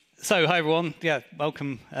Hi everyone. Yeah,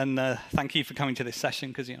 welcome and thank you for coming to this session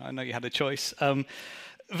because I know you had a choice.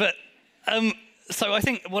 But so I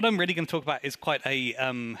think what I'm really going to talk about is quite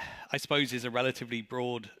I suppose, is a relatively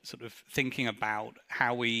broad sort of thinking about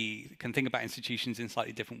how we can think about institutions in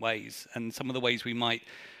slightly different ways, and some of the ways we might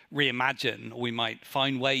reimagine, or we might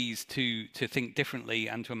find ways to think differently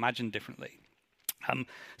and to imagine differently.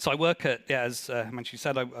 So I work at, as Himanshu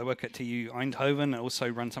said, I work at TU Eindhoven. I also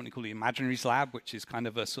run something called the Imaginaries Lab, which is kind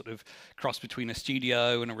of a sort of cross between a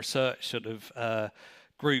studio and a research sort of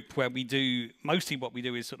group where we do, mostly what we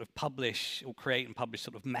do is sort of publish or create and publish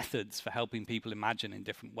sort of methods for helping people imagine in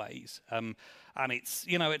different ways. And it's,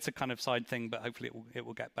 it's a kind of side thing, but hopefully it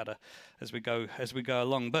will get better as we go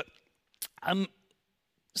along. But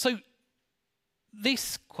so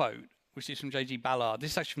this quote, which is from J.G. Ballard.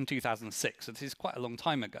 This is actually from 2006, so this is quite a long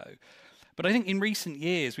time ago. But I think in recent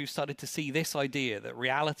years, we've started to see this idea that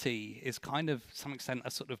reality is kind of, to some extent,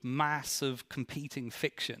 a sort of mass of competing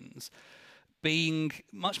fictions being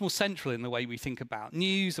much more central in the way we think about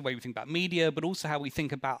news, the way we think about media, but also how we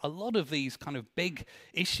think about a lot of these kind of big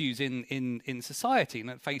issues in society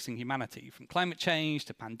and facing humanity, from climate change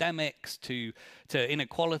to pandemics to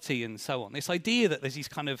inequality and so on. This idea that there's these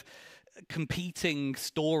kind of competing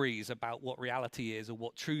stories about what reality is, or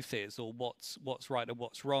what truth is, or what's right or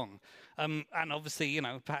what's wrong, and obviously,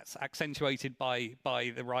 perhaps accentuated by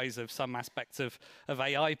the rise of some aspects of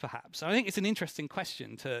AI, perhaps. So I think it's an interesting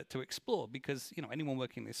question to explore, because anyone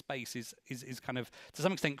working in this space is kind of to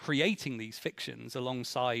some extent creating these fictions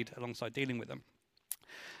alongside dealing with them.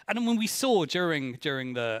 And when we saw during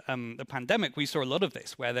the pandemic, we saw a lot of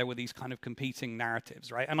this, where there were these kind of competing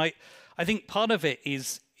narratives, right? And I think part of it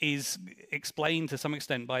is explained to some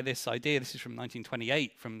extent by this idea. This is from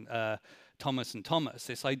 1928, from Thomas and Thomas.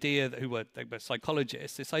 This idea that they were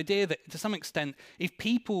psychologists. This idea that to some extent, if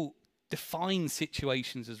people define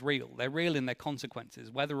situations as real, they're real in their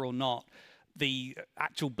consequences, whether or not the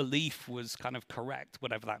actual belief was kind of correct,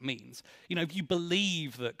 whatever that means. If you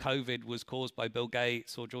believe that COVID was caused by Bill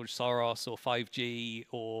Gates or George Soros or 5G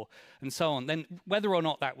and so on, then whether or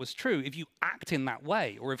not that was true, if you act in that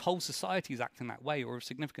way, or if whole societies act in that way, or if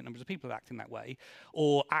significant numbers of people act in that way,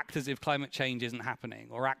 or act as if climate change isn't happening,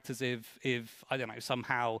 or act as if I don't know,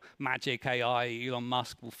 somehow magic AI, Elon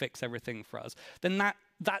Musk will fix everything for us, then that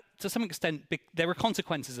to some extent, there are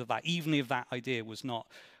consequences of that, even if that idea was not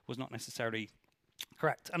necessarily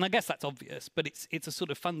correct. And I guess that's obvious, but it's a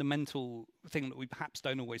sort of fundamental thing that we perhaps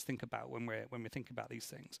don't always think about when we're thinking about these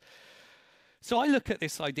things. So I look at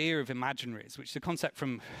this idea of imaginaries, which is a concept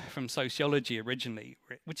from sociology originally,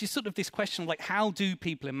 which is sort of this question of like, how do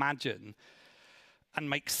people imagine and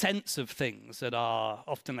make sense of things that are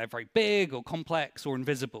often they're very big or complex or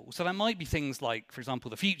invisible. So that might be things like, for example,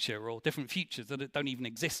 the future, or different futures that don't even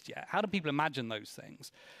exist yet. How do people imagine those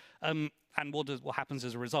things? And what happens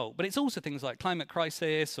as a result? But it's also things like climate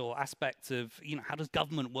crisis, or aspects of, how does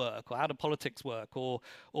government work, or how do politics work, or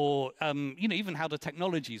even how do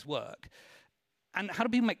technologies work? And how do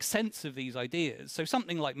people make sense of these ideas? So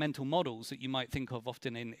something like mental models that you might think of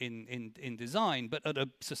often in design, but at a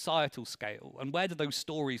societal scale. And where do those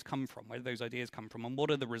stories come from? Where do those ideas come from? And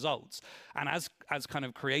what are the results? And as kind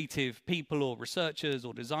of creative people or researchers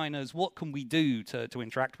or designers, what can we do to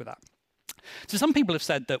interact with that? So some people have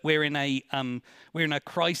said that we're in a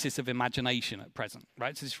crisis of imagination at present,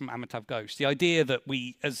 right? So this is from Amitav Ghosh. The idea that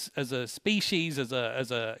we, as a species, as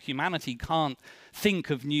a humanity, can't think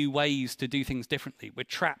of new ways to do things differently. We're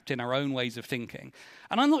trapped in our own ways of thinking.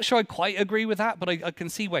 And I'm not sure I quite agree with that, but I can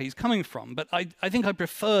see where he's coming from. But I think I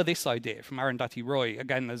prefer this idea from Arundhati Roy,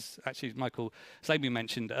 again, as actually Michael Slaby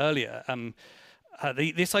mentioned earlier.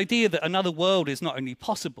 This idea that another world is not only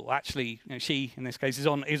possible, actually, she, in this case, is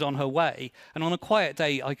on her way, and on a quiet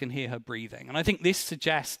day, I can hear her breathing. And I think this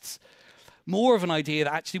suggests more of an idea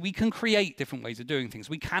that actually we can create different ways of doing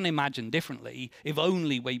things. We can imagine differently if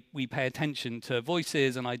only we pay attention to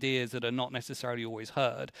voices and ideas that are not necessarily always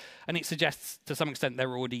heard. And it suggests, to some extent,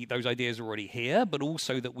 those ideas are already here, but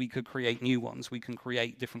also that we could create new ones. We can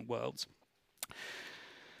create different worlds.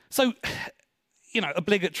 So,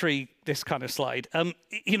 obligatory, this kind of slide.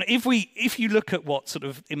 If you look at what sort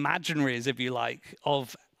of imaginaries, if you like,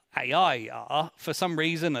 of AI are, for some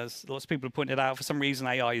reason, as lots of people have pointed out, for some reason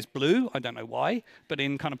AI is blue. I don't know why, but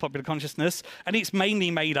in kind of popular consciousness. And it's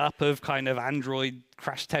mainly made up of kind of Android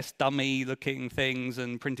crash test dummy looking things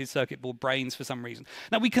and printed circuit board brains for some reason.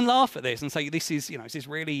 Now we can laugh at this and say this is, this is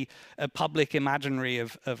really a public imaginary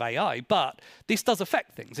of AI, but this does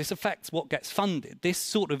affect things. This affects what gets funded. This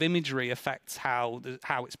sort of imagery affects how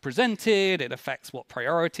it's presented. It affects what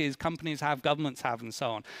priorities companies have, governments have, and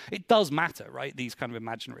so on. It does matter, right? These kind of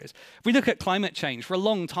imaginaries. If we look at climate change, for a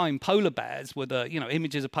long time, polar bears were the,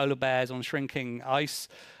 images of polar bears on shrinking ice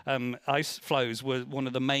flows were one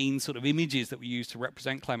of the main sort of images that we use to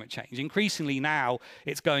represent climate change. Increasingly now,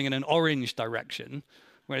 it's going in an orange direction,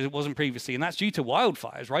 whereas it wasn't previously, and that's due to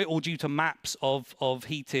wildfires, right, or due to maps of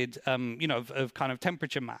heated, of kind of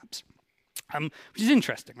temperature maps, which is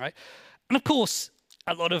interesting, right? And of course,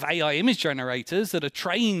 a lot of AI image generators that are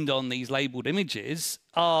trained on these labeled images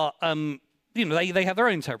are, they have their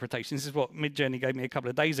own interpretations. This is what Midjourney gave me a couple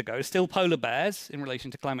of days ago. It's still polar bears in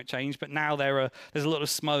relation to climate change, but now there's a lot of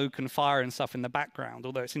smoke and fire and stuff in the background,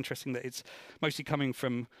 although it's interesting that it's mostly coming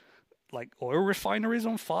from like oil refineries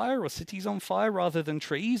on fire or cities on fire rather than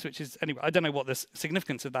trees, which is, anyway, I don't know what the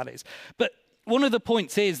significance of that is. But one of the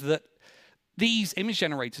points is that these image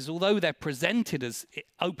generators, although they're presented as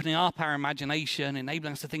opening up our imagination,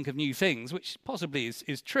 enabling us to think of new things, which possibly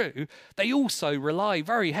is true, they also rely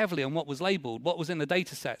very heavily on what was labeled, what was in the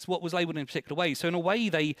data sets, what was labeled in a particular way. So in a way,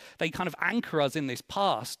 they kind of anchor us in these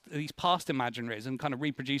past imaginaries and kind of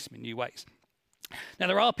reproduce them in new ways. Now,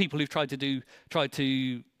 there are people who've tried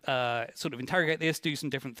to sort of interrogate this, do some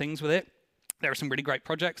different things with it. There are some really great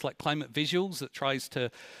projects like Climate Visuals that tries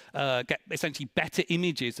to get essentially better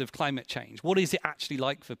images of climate change. What is it actually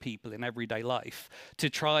like for people in everyday life, to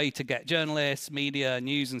try to get journalists, media,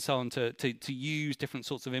 news, and so on to use different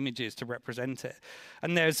sorts of images to represent it.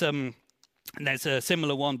 And there's a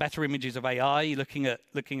similar one, Better Images of AI, looking at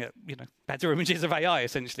better images of AI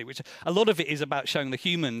essentially, which a lot of it is about showing the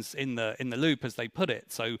humans in the loop, as they put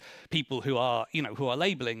it. So people who are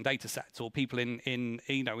labeling data sets, or people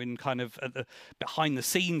in kind of at the behind the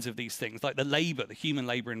scenes of these things, like the human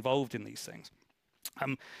labor involved in these things.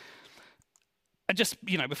 And just,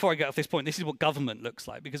 before I get off this point, this is what government looks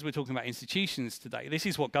like, because we're talking about institutions today. This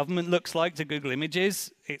is what government looks like to Google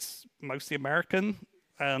Images. It's mostly American.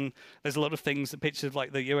 There's a lot of things, the pictures of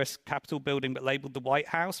like the US Capitol building, but labeled the White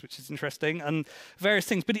House, which is interesting, and various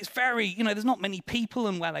things. But it's very, there's not many people,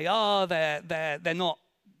 and where they are, they're not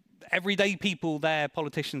everyday people. They're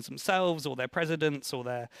politicians themselves, or they're presidents, or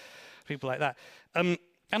they're people like that. And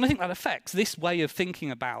I think that affects this way of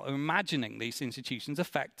thinking about or imagining these institutions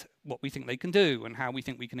affect what we think they can do, and how we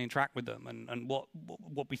think we can interact with them, and what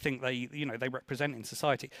we think they represent in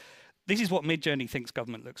society. This is what Midjourney thinks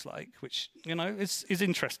government looks like, which is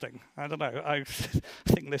interesting. I don't know. I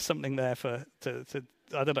think there's something there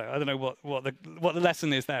I don't know what the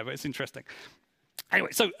lesson is there, but it's interesting. Anyway,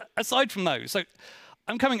 so aside from those, so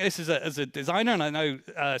I'm coming at this as a designer, and I know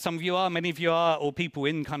some of you are, many of you are, or people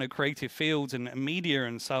in kind of creative fields and media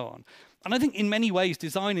and so on. And I think in many ways,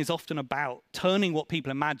 design is often about turning what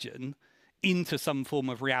people imagine into some form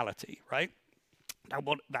of reality, right? Now,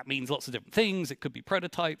 what that means, lots of different things. It could be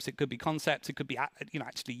prototypes, it could be concepts, it could be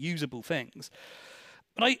actually usable things.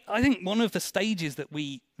 But I think one of the stages that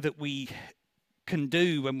we can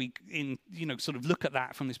do when we sort of look at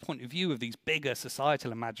that from this point of view of these bigger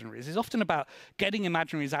societal imaginaries is often about getting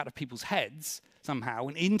imaginaries out of people's heads somehow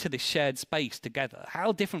and into this shared space together.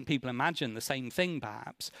 How different people imagine the same thing,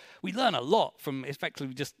 perhaps. We learn a lot from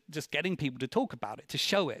effectively just getting people to talk about it, to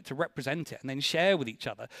show it, to represent it, and then share with each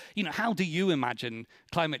other. How do you imagine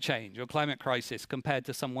climate change or climate crisis compared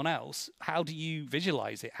to someone else? How do you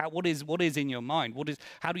visualize it? What is in your mind?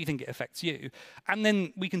 How do you think it affects you? And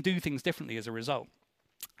then we can do things differently as a result.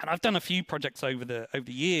 And I've done a few projects over the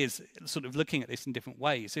years, sort of looking at this in different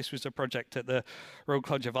ways. This was a project at the Royal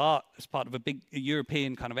College of Art as part of a big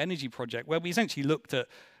European kind of energy project, where we essentially looked at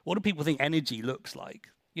what do people think energy looks like.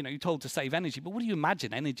 You're told to save energy, but what do you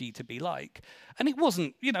imagine energy to be like? And it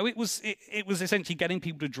wasn't, it was essentially getting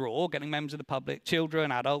people to draw, getting members of the public,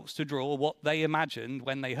 children, adults to draw what they imagined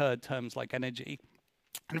when they heard terms like energy.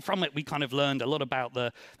 And from it, we kind of learned a lot about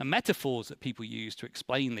the metaphors that people use to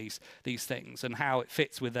explain these things and how it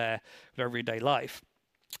fits with their everyday life.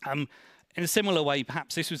 In a similar way,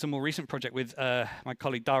 perhaps this was a more recent project with my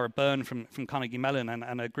colleague Dara Byrne from Carnegie Mellon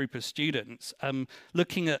and a group of students,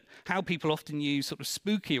 looking at how people often use sort of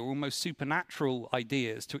spooky or almost supernatural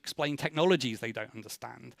ideas to explain technologies they don't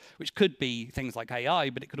understand, which could be things like AI,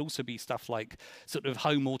 but it could also be stuff like sort of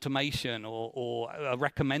home automation or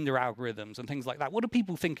recommender algorithms and things like that. What do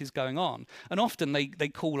people think is going on? And often they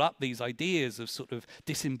call up these ideas of sort of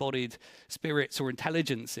disembodied spirits or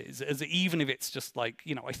intelligences, as even if it's just like,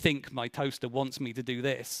 I think my toaster wants me to do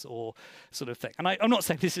this, or sort of thing. And I'm not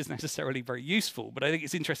saying this is necessarily very useful, but I think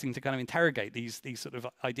it's interesting to kind of interrogate these sort of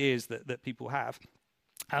ideas that people have.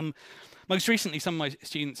 Most recently, some of my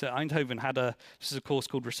students at Eindhoven had this is a course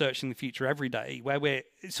called Researching the Future Every Day, where we're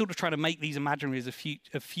sort of trying to make these imaginaries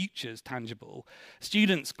of futures tangible.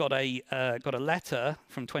 Students got a letter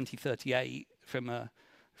from 2038 from a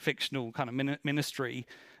fictional kind of ministry,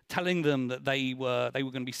 telling them that they were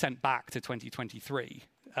going to be sent back to 2023.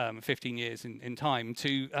 15 years in time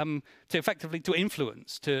to effectively to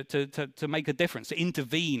influence, to make a difference, to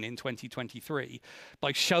intervene in 2023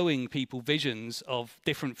 by showing people visions of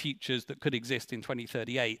different futures that could exist in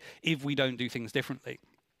 2038 if we don't do things differently.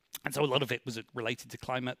 And so a lot of it was related to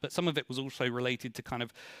climate, but some of it was also related to kind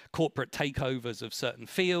of corporate takeovers of certain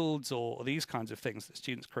fields or these kinds of things that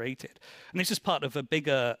students created. And this is part of a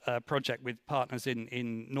bigger project with partners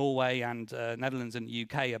in Norway and Netherlands and the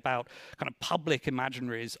UK about kind of public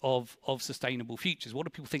imaginaries of sustainable futures. What do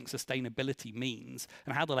people think sustainability means,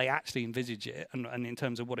 and how do they actually envisage it, and in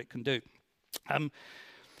terms of what it can do?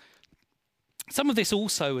 Some of this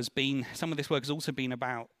work has also been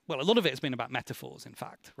about, well, a lot of it has been about metaphors, in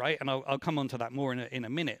fact, right? And I'll come on to that more in a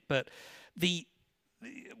minute. But we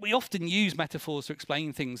often use metaphors to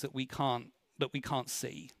explain things that we can't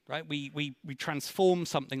see, right? We transform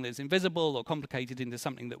something that's invisible or complicated into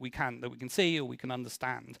something that we can see or we can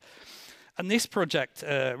understand. And this project,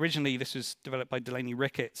 originally, this was developed by Delaney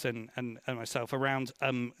Ricketts and myself around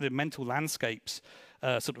the mental landscapes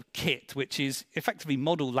sort of kit, which is effectively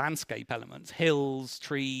model landscape elements, hills,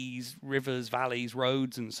 trees, rivers, valleys,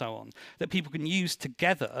 roads, and so on, that people can use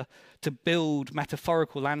together to build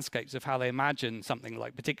metaphorical landscapes of how they imagine something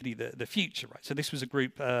like particularly the future, right? So this was a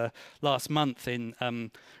group last month in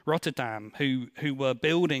Rotterdam who were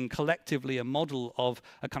building collectively a model of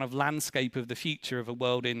a kind of landscape of the future of a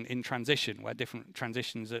world in transition, where different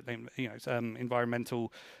transitions,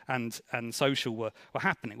 environmental and social were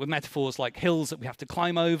happening, with metaphors like hills that we have to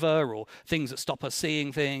climb over, or things that stop us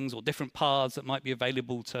seeing things, or different paths that might be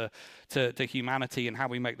available to humanity and how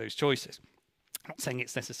we make those choices. I'm not saying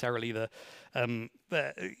it's necessarily it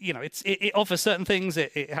offers certain things,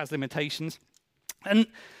 it has limitations,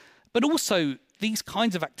 but also these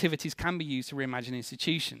kinds of activities can be used to reimagine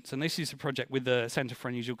institutions. And this is a project with the Centre for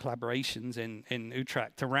Unusual Collaborations in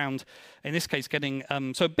Utrecht around, in this case, getting,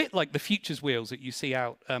 so a bit like the futures wheels that you see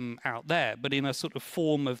out there, but in a sort of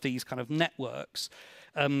form of these kind of networks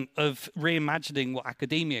of reimagining what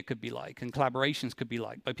academia could be like and collaborations could be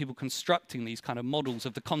like by people constructing these kind of models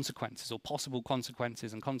of the consequences or possible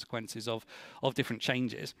consequences and consequences of different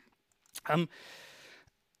changes.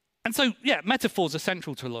 And so, yeah, metaphors are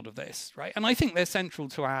central to a lot of this, right? And I think they're central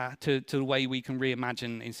to the way we can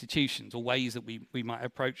reimagine institutions, or ways that we might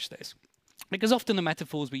approach this. Because often the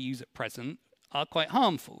metaphors we use at present are quite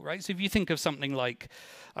harmful, right? So if you think of something like,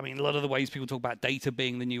 I mean, a lot of the ways people talk about data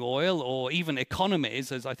being the new oil, or even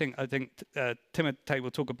economies, as I think Timothy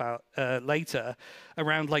will talk about later,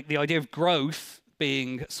 around like the idea of growth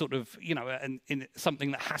being sort of, in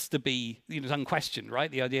something that has to be, is unquestioned,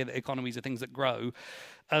 right? The idea that economies are things that grow,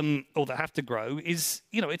 or that have to grow, is,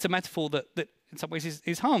 it's a metaphor that in some ways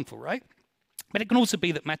is harmful, right? But it can also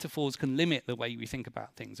be that metaphors can limit the way we think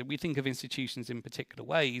about things. If we think of institutions in particular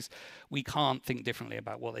ways, we can't think differently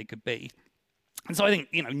about what they could be. And so I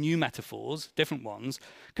think, new metaphors, different ones,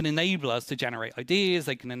 can enable us to generate ideas.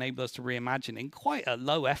 They can enable us to reimagine in quite a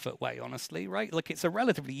low effort way, honestly, right? Like, it's a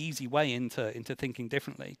relatively easy way into thinking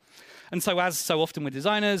differently. And so, as so often with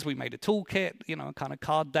designers, we made a toolkit, a kind of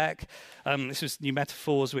card deck. This was new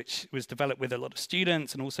metaphors, which was developed with a lot of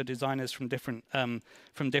students and also designers from different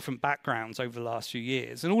backgrounds over the last few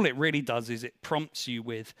years. And all it really does is it prompts you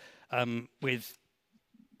with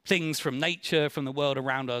things from nature, from the world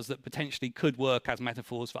around us, that potentially could work as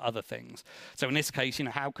metaphors for other things. So in this case,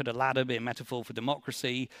 how could a ladder be a metaphor for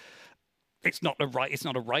democracy? It's not a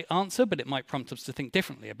right answer, but it might prompt us to think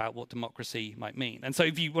differently about what democracy might mean. And so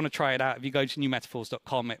if you want to try it out, if you go to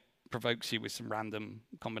newmetaphors.com, it provokes you with some random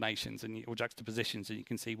combinations or juxtapositions, and you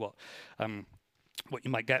can see what you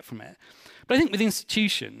might get from it. But I think with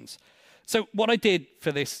institutions, so what I did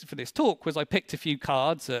for this talk was I picked a few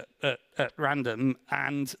cards at random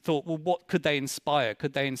and thought, well, what could they inspire?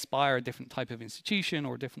 Could they inspire a different type of institution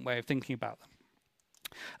or a different way of thinking about them?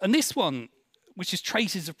 And this one, which is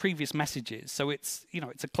traces of previous messages, so it's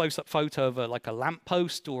a close-up photo of a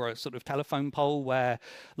lamppost or a sort of telephone pole where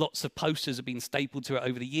lots of posters have been stapled to it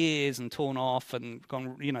over the years and torn off and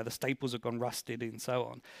gone, the staples have gone rusted and so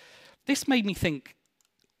on. This made me think,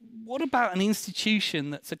 what about an institution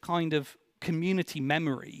that's a kind of community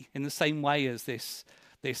memory in the same way as this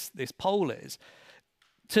pole is?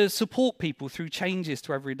 to support people through changes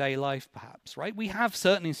to everyday life, perhaps, right? We have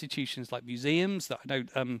certain institutions like museums that I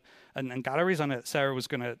know, and galleries, I know that Sarah was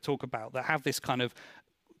going to talk about, that have this kind of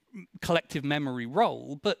collective memory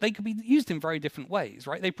role, but they could be used in very different ways,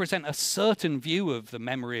 right? They present a certain view of the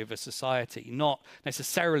memory of a society, not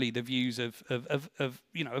necessarily the views of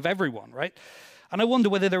everyone, right? And I wonder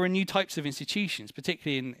whether there are new types of institutions,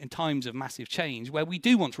 particularly in times of massive change, where we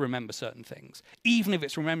do want to remember certain things, even if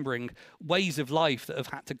it's remembering ways of life that have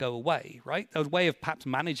had to go away, right? A way of perhaps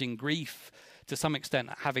managing grief to some extent,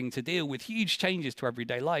 having to deal with huge changes to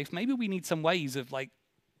everyday life. Maybe we need some ways of like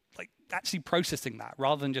actually processing that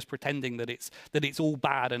rather than just pretending that it's all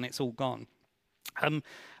bad and it's all gone. I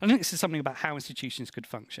think this is something about how institutions could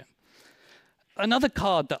function. Another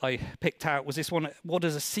card that I picked out was this one, what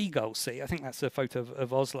does a seagull see? I think that's a photo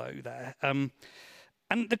of Oslo there. And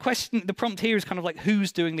the prompt here is kind of like,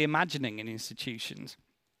 who's doing the imagining in institutions?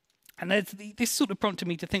 And this sort of prompted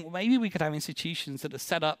me to think, well, maybe we could have institutions that are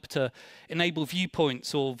set up to enable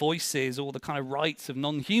viewpoints or voices or the kind of rights of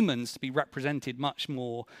non-humans to be represented much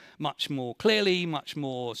more clearly, much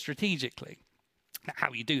more strategically. Now,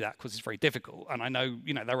 how you do that, of course, is very difficult. And I know,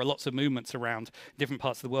 there are lots of movements around different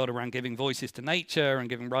parts of the world around giving voices to nature and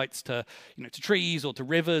giving rights to, to trees or to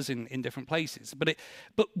rivers in different places. But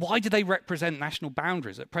why do they represent national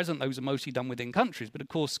boundaries? At present, those are mostly done within countries. But of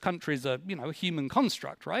course, countries are, a human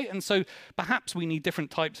construct, right? And so perhaps we need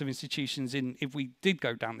different types of institutions if we did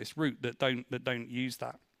go down this route that don't use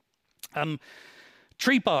that.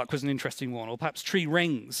 Tree bark was an interesting one, or perhaps tree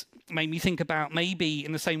rings. Made me think about maybe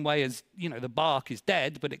in the same way as, the bark is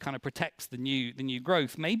dead, but it kind of protects the new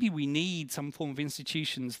growth. Maybe we need some form of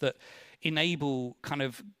institutions that enable kind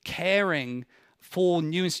of caring for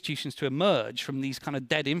new institutions to emerge from these kind of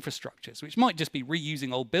dead infrastructures, which might just be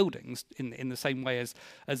reusing old buildings in the same way as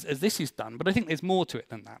this is done. But I think there's more to it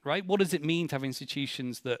than that, right? What does it mean to have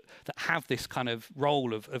institutions that have this kind of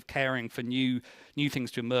role of caring for new things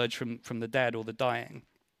to emerge from the dead or the dying,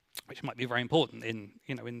 which might be very important in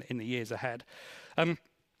the years ahead.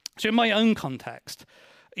 So in my own context,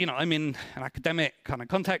 I'm in an academic kind of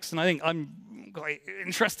context, and I think I'm quite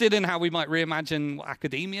interested in how we might reimagine what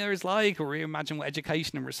academia is like, or reimagine what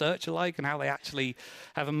education and research are like, and how they actually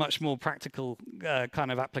have a much more practical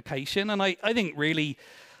kind of application. And I think really,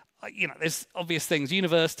 there's obvious things.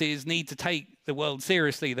 Universities need to take the world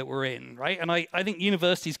seriously that we're in, right? And I think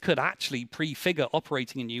universities could actually prefigure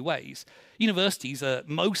operating in new ways. Universities are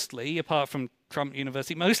mostly, apart from Trump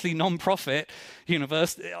University, mostly non-profit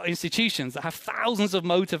institutions that have thousands of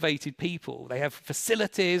motivated people. They have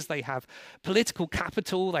facilities, they have political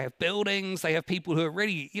capital, they have buildings, they have people who are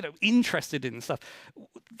really, interested in stuff.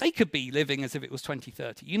 They could be living as if it was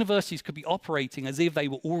 2030. Universities could be operating as if they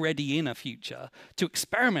were already in a future to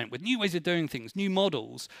experiment with new ways of doing things, new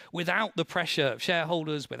models, without the pressure of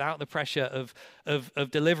shareholders, without the pressure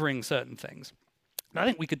of delivering certain things. And I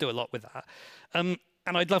think we could do a lot with that.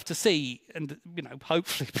 And I'd love to see, and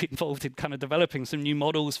hopefully be involved in kind of developing some new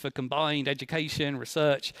models for combined education,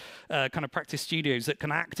 research, kind of practice studios that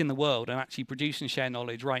can act in the world and actually produce and share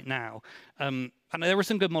knowledge right now. And there are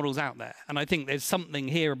some good models out there. And I think there's something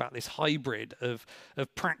here about this hybrid of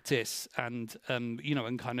practice and and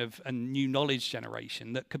new knowledge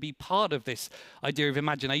generation that could be part of this idea of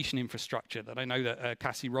imagination infrastructure that I know that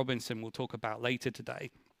Cassie Robinson will talk about later today.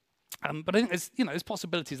 But I think there's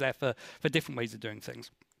possibilities there for different ways of doing things.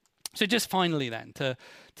 So just finally then, to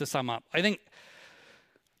sum up, I think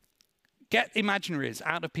get Imaginaries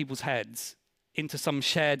out of people's heads into some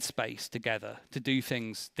shared space together to do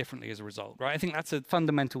things differently as a result, right? I think that's a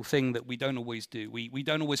fundamental thing that we don't always do. We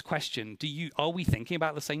don't always question, are we thinking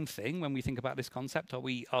about the same thing when we think about this concept? Are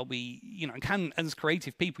we as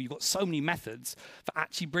creative people, you've got so many methods for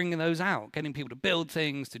actually bringing those out, getting people to build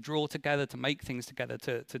things, to draw together, to make things together,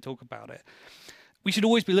 to talk about it. We should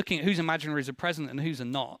always be looking at whose imaginaries are present and whose are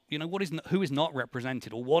not. Who is not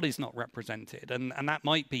represented, or what is not represented, and that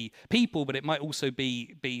might be people, but it might also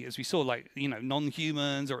be as we saw,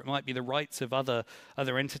 non-humans, or it might be the rights of other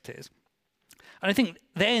entities. And I think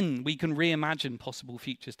then we can reimagine possible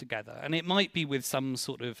futures together, and it might be with some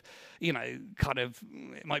sort of,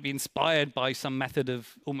 it might be inspired by some method of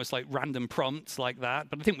almost like random prompts like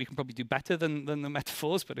that. But I think we can probably do better than the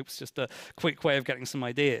metaphors. But it was just a quick way of getting some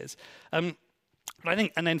ideas. But I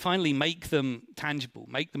think, and then finally, make them tangible,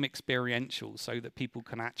 make them experiential, so that people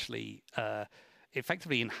can actually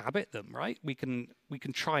effectively inhabit them, right? We can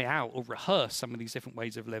try out or rehearse some of these different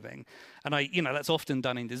ways of living. And that's often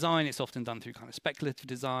done in design. It's often done through kind of speculative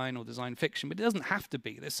design or design fiction, but it doesn't have to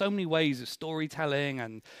be. There's so many ways of storytelling,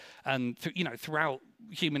 and throughout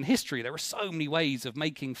human history, there are so many ways of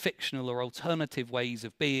making fictional or alternative ways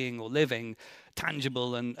of being or living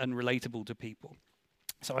tangible and relatable to people.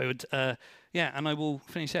 So I would, and I will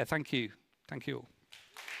finish there. Thank you all.